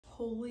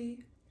Holy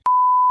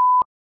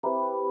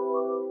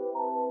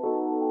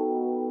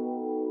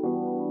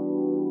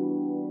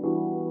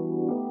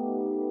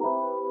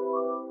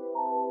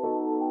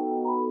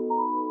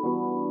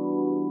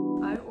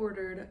I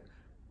ordered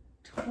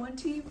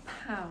 20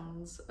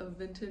 pounds of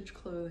vintage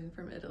clothing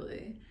from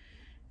Italy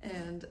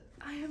and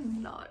I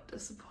am not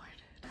disappointed.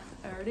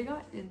 I already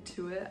got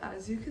into it,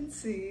 as you can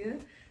see.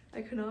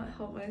 I could not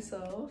help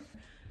myself,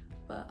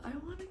 but I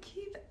want to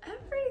keep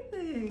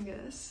everything.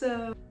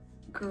 So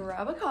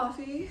grab a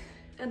coffee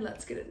and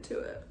let's get into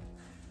it.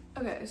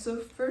 Okay, so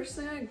first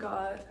thing I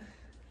got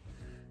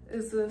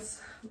is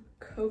this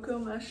cocoa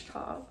mesh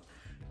top.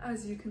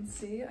 As you can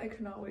see, I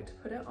cannot wait to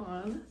put it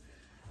on.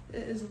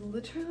 It is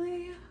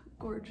literally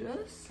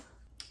gorgeous.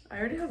 I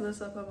already have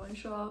this up at my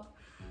shop,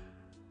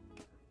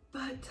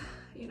 but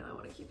you know I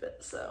want to keep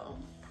it. So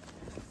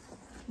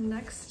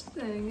next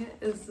thing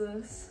is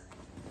this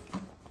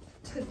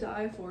to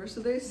die for.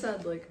 So they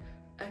said like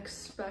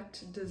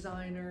expect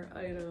designer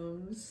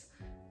items.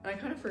 And I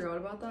kind of forgot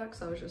about that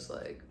because I was just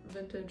like,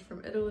 vintage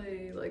from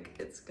Italy, like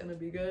it's gonna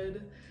be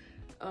good.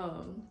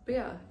 But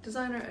yeah,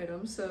 designer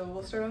items. So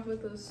we'll start off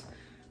with this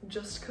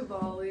Just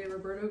Cavalli,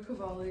 Roberto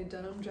Cavalli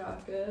denim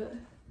jacket.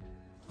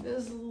 It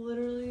is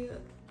literally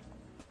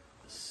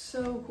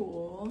so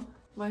cool.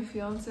 My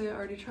fiance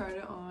already tried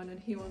it on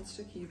and he wants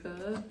to keep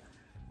it.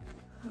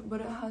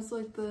 But it has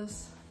like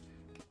this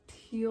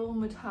teal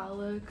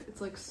metallic,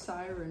 it's like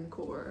siren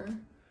core,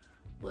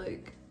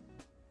 like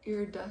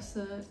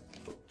iridescent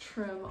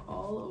trim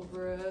all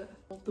over it.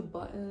 The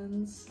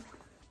buttons,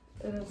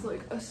 and it's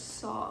like a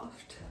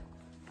soft,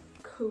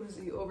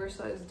 cozy,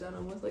 oversized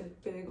denim with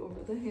like big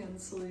over the hand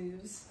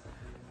sleeves.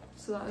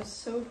 So that is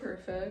so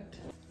perfect.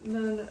 And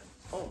then,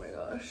 oh my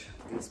gosh,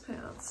 these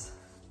pants.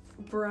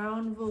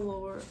 Brown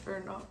velour,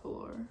 or not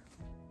velour,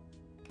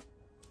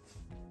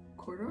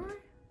 corduroy?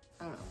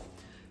 I don't know.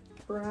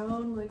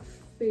 Brown like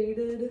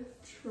faded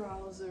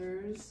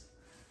trousers,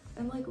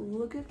 and like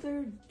look at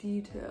their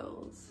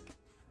details.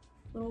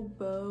 Little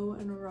bow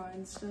and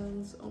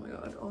rhinestones. Oh my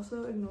god,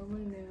 also ignore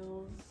my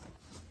nails.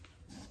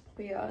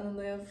 But yeah, and then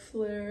they have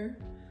flare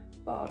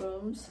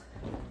bottoms.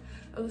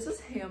 Oh, this is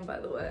Ham, by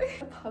the way.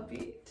 A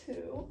puppy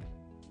too.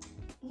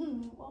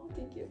 Mom,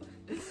 thank you.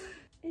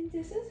 And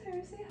this is her.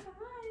 Say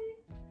hi.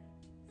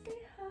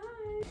 Say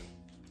hi.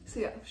 So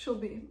yeah, she'll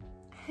be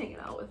hanging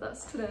out with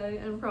us today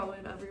and probably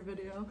in every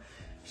video.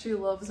 She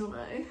loves when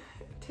I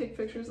take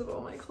pictures of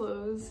all my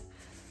clothes,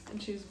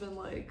 and she's been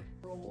like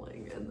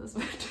rolling in this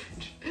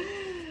vintage.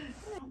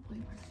 I don't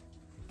blame her.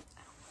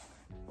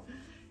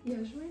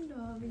 Yes, my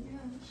dog,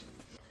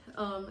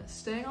 yes.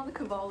 Staying on the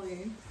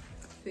Cavalli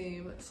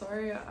theme,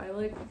 sorry, I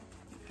like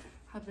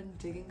have been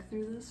digging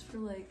through this for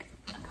like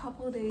a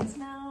couple of days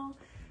now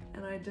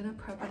and I didn't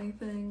prep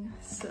anything,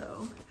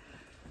 so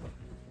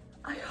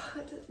I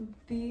got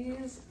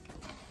these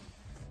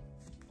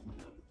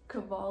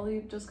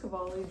Cavalli, Just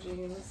Cavalli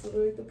jeans,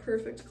 literally the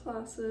perfect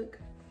classic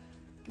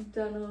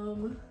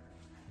denim,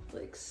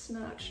 like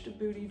snatched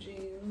booty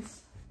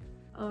jeans.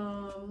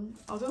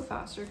 I'll go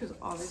faster because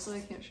obviously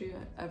I can't show you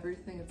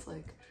everything. It's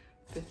like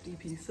 50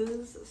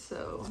 pieces,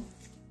 so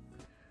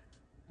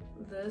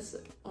this,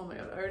 oh my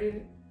god, I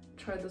already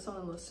tried this on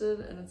Unlisted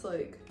and it's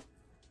like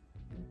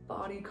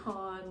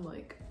bodycon,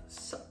 like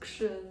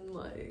suction,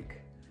 like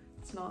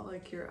it's not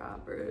like your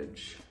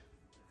average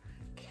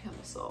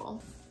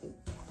camisole.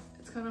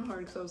 It's kind of hard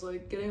because I was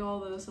like getting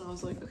all this and I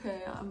was like,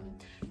 okay, I'm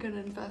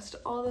gonna invest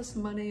all this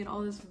money and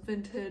all this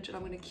vintage and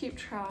I'm gonna keep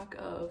track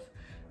of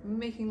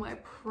making my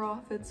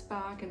profits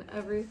back and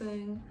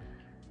everything,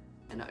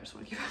 and now I just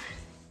want to keep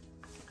everything.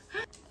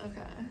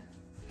 Okay,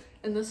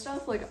 and this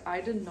stuff, like I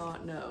did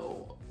not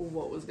know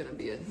what was gonna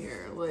be in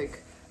here.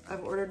 Like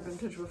I've ordered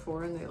vintage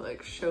before and they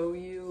like show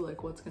you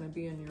like what's gonna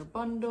be in your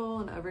bundle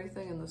and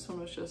everything, and this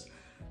one was just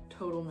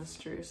total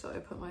mystery, so I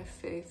put my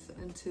faith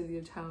into the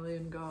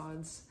Italian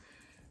gods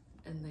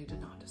and they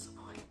did not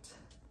disappoint.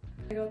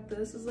 I got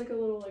this as like a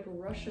little like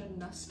Russian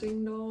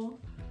nesting doll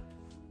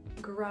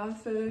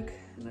graphic,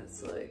 and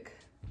it's like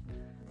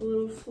the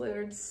little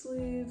flared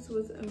sleeves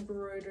with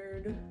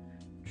embroidered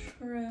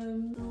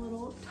trim, a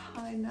little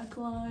tie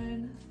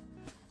neckline,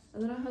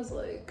 and then it has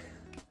like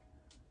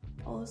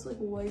all this like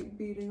white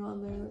beading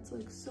on there that's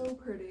like so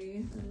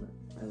pretty, and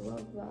I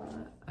love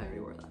that. I already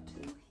wore that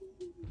too.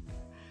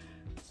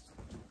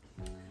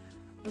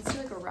 Let's do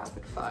like a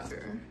rapid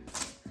fire.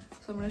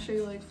 So I'm gonna show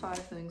you like 5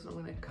 things and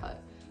I'm gonna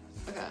cut.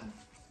 Okay.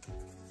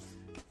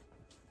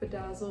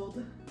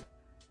 Bedazzled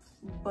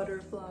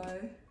butterfly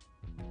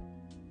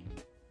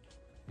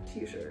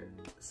t-shirt,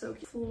 so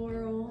cute.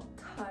 Floral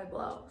tie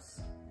blouse,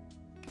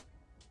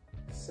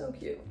 so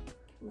cute.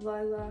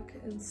 Lilac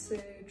and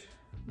sage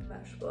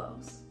mesh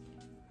blouse.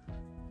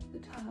 The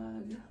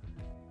tag.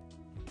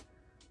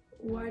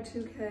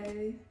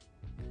 Y2K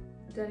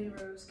Denny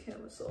Rose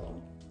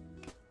camisole.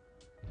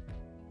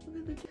 Look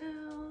at the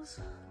tails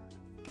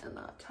and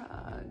that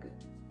tag.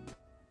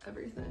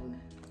 Everything.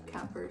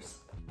 Cappers.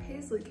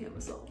 Paisley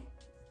camisole.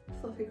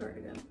 Fluffy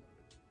cardigan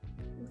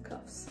with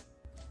cuffs.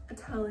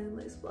 Italian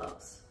lace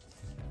blouse.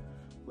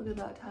 Look at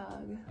that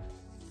tag.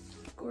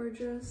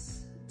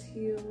 Gorgeous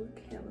teal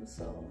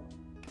camisole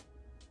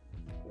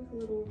with a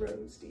little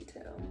rose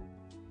detail.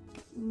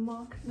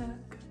 Mock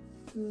neck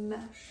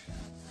mesh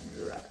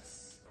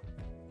dress.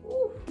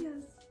 Ooh,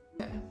 yes.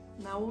 Okay,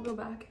 now we'll go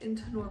back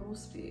into normal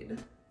speed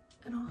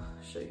and I'll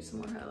show you some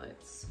more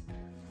highlights.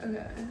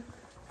 Okay,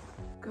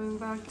 going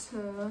back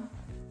to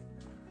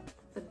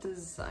the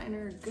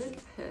designer good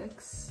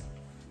picks.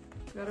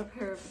 Got a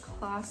pair of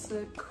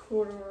classic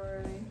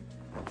corduroy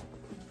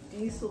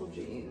diesel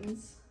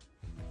jeans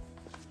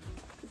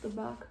with the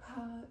back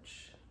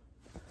patch,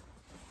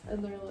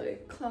 and they're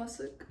like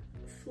classic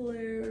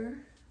flare.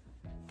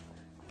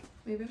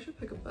 Maybe I should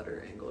pick a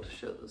better angle to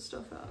show this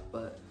stuff out,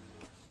 but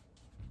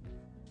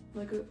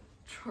like a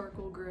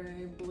charcoal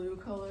gray blue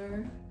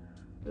color.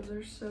 Those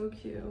are so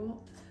cute.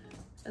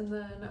 And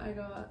then I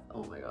got,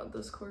 oh my god,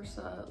 this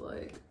corset,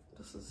 like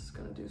this is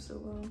gonna do so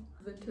well.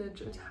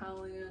 Vintage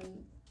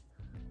Italian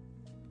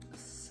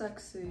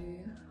sexy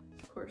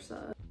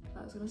corset.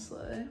 That's gonna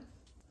slay.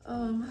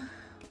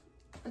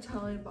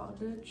 Italian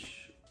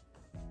bondage.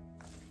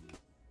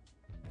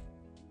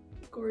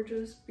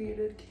 Gorgeous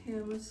beaded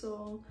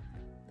camisole.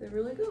 They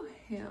really go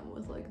ham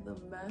with like the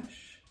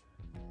mesh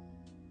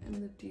and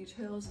the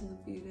details and the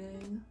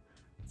beading.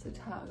 It's a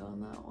tag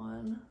on that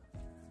one.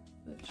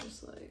 It's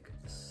just like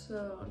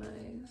so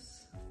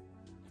nice.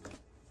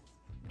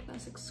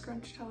 Classic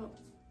scrunch top.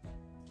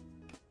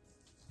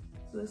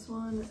 This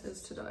one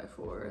is to die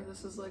for.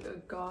 This is like a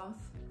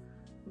goth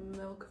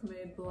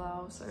milkmaid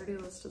blouse. I already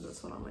listed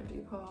this one on my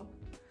Depop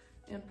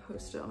and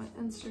posted it on my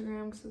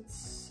Instagram because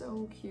it's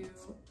so cute.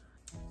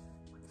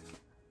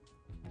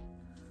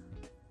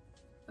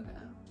 Okay,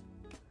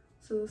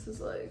 so this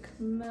is like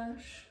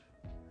mesh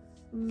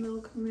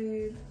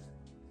milkmaid.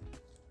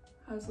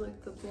 Has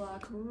like the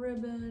black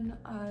ribbon,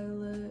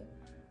 eyelet,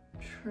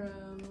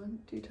 trim,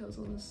 details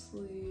on the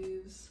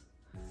sleeves.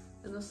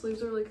 And the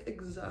sleeves are like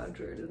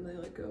exaggerated and they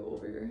like go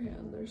over your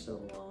hand. They're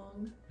so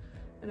long.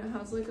 And it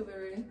has like a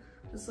very,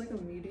 it's like a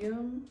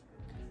medium,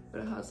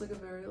 but it has like a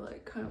very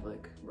like kind of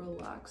like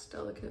relaxed,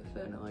 delicate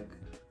fit, and it like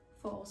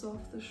falls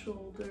off the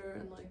shoulder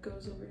and like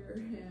goes over your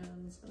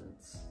hands, and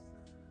it's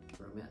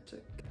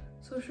romantic.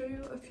 So I'll show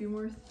you a few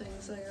more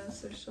things, I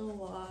guess. There's still a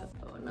lot.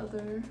 Oh,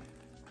 another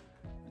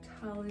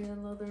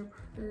Italian leather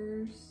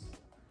purse.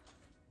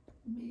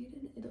 Made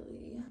in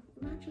Italy.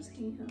 It matches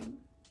him.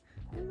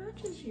 It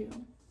matches you.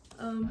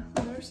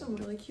 There's some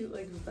really cute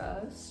like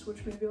vests,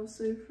 which maybe I'll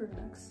save for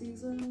next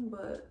season,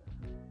 but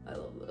I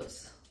love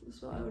this. This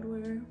is what I would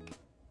wear.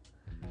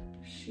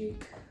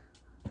 Chic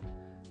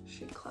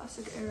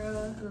classic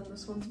era, and then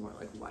this one's more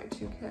like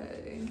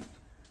Y2K.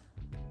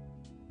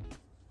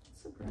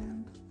 It's a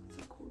brand. It's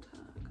a cool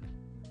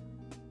tag.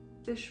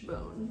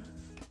 Fishbone.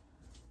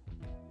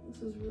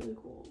 This is really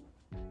cool.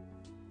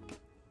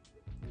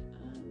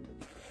 And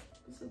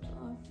zips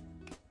off.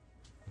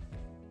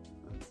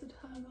 That's the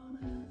tag on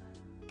it.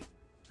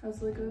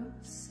 Has like a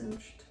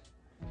cinched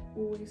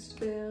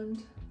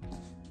waistband.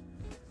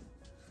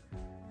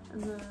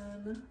 And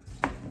then,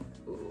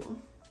 ooh,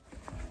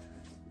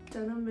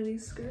 denim mini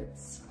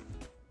skirts.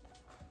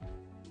 I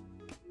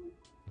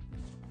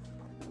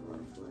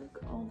love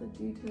like all the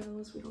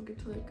details. We don't get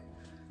to like,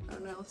 I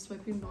don't know, this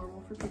might be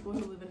normal for people who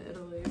live in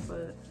Italy,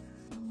 but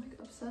I'm like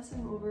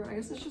obsessing over, I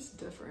guess it's just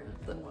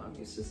different than what I'm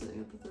used to sitting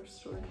at the thrift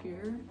store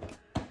here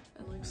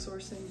and like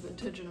sourcing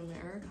vintage in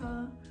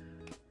America.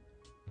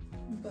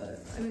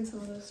 But I mean, some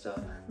of this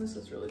stuff, this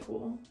is really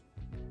cool.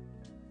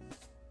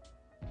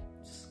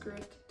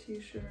 Skirt,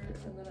 t-shirt,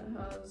 and then it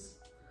has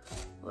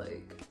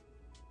like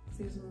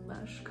these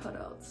mesh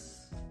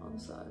cutouts on the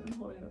side. I'm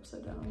holding it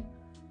upside down.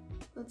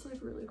 That's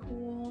like really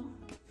cool.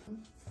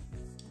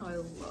 Oh, I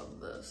love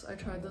this. I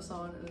tried this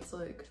on and it's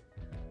like,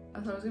 I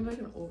thought it was gonna be like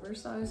an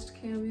oversized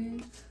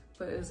cami,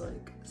 but it is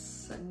like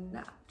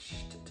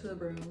snatched to the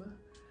brim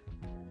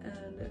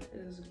and it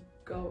is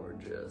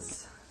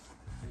gorgeous.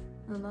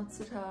 And that's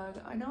the tag.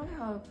 I know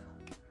I have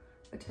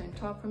a tank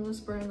top from this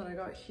brand that I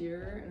got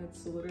here, and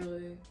it's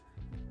literally,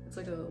 it's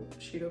like a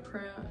Cheeto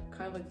print,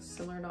 kind of like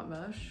similar, not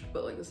mesh,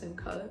 but like the same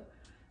cut,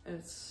 and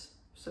it's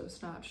so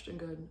snatched and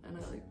good. And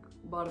I like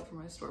bought it from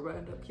my store, but I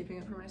ended up keeping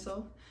it for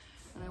myself,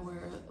 and I wear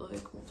it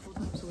like multiple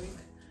times a week.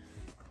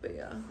 But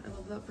yeah, I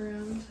love that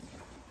brand.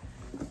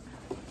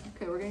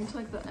 Okay, we're getting to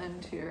like the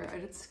end here. I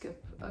did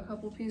skip a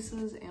couple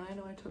pieces, and I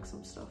know I took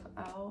some stuff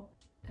out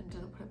and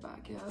didn't put it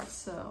back yet,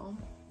 so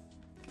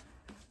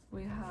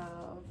we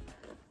have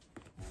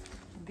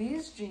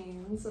these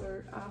jeans that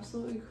are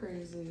absolutely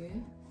crazy.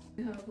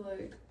 We have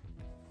like,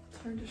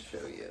 it's hard to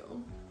show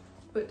you,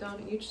 but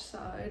down each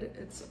side,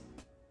 it's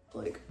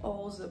like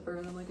all zipper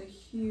and then like a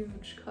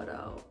huge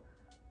cutout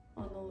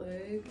on the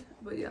leg.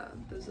 But yeah,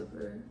 the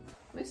zipper,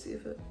 let me see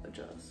if it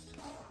adjusts.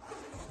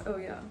 Oh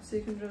yeah, so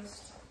you can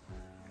just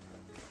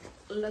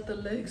let the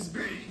legs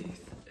breathe.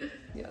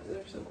 Yeah,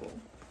 they're so cool.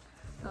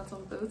 That's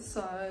on both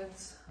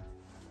sides.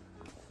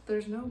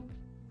 There's no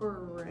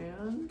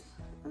brand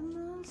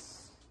in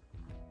this.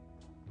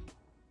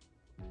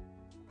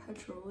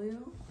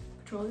 Petrolio?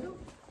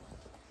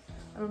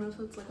 I don't know if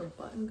it's like a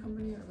button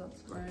company or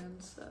that's the brand,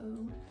 so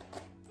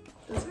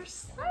those are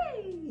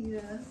slay!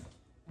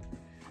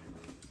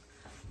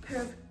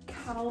 Pair of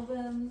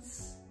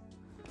Calvins.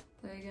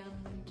 They again,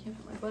 can't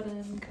put my butt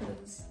in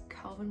because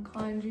Calvin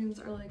Klein jeans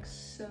are like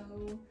so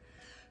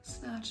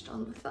snatched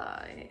on the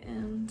thigh,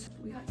 and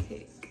we got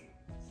cake.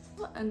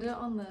 We'll end it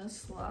on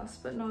this,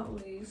 last but not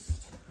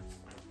least,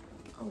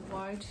 a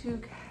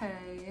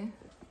Y2K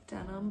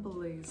denim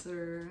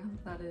blazer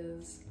that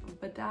is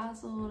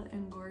bedazzled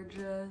and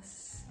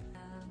gorgeous,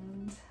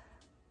 and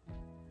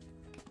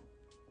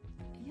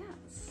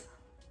yes,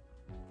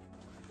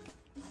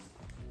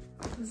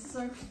 this is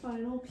our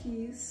final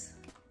piece.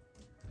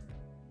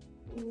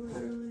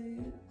 Literally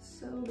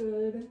so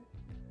good.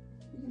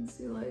 You can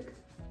see like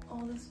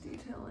all this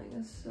detailing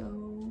is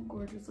so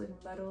gorgeous, like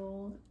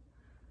metal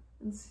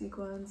and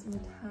sequins and the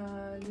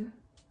tag.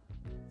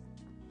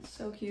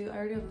 So cute. I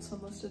already have this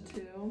one listed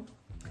too.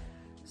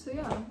 So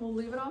yeah, we'll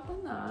leave it off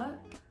on that.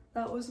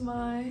 That was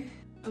my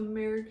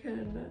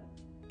American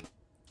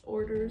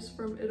orders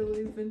from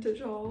Italy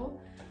vintage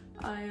haul.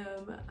 I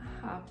am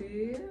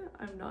happy.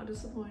 I'm not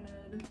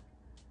disappointed.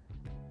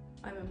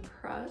 I'm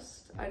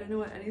impressed. I didn't know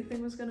what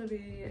anything was gonna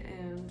be,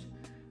 and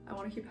I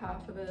want to keep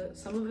half of it.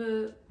 Some of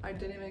it I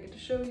didn't even get to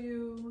show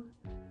you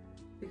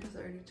because I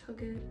already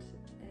took it,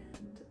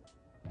 and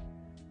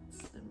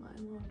it's in my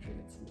laundry.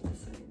 It's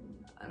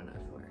missing. I don't know if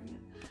I'm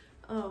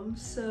wearing it.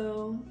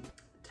 So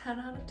 10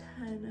 out of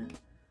 10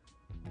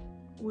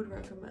 would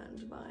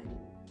recommend buying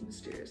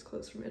mysterious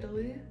clothes from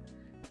Italy.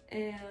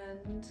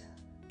 And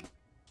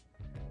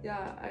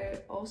yeah, I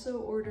also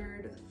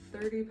ordered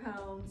 30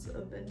 pounds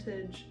of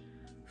vintage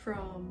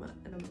from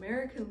an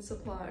American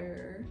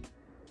supplier,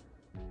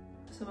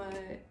 so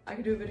I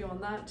could do a video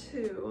on that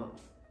too.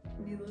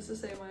 Needless to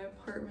say, my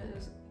apartment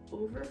is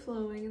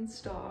overflowing in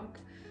stock,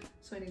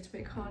 so I need to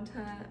make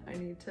content, I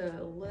need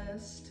to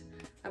list.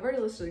 I've already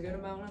listed a good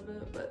amount of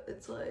it, but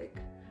it's like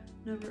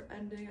never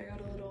ending. I got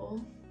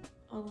on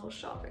a little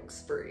shopping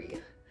spree,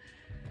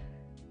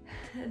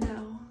 and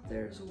now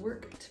there's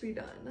work to be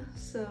done.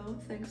 So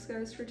thanks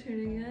guys for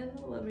tuning in.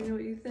 Let me know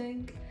what you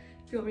think.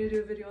 If you want me to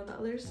do a video on the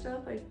other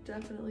stuff, I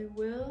definitely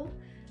will.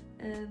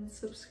 And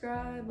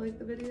subscribe, like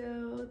the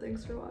video.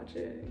 Thanks for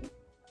watching.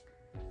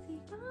 See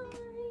you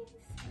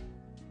guys.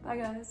 Bye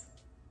guys.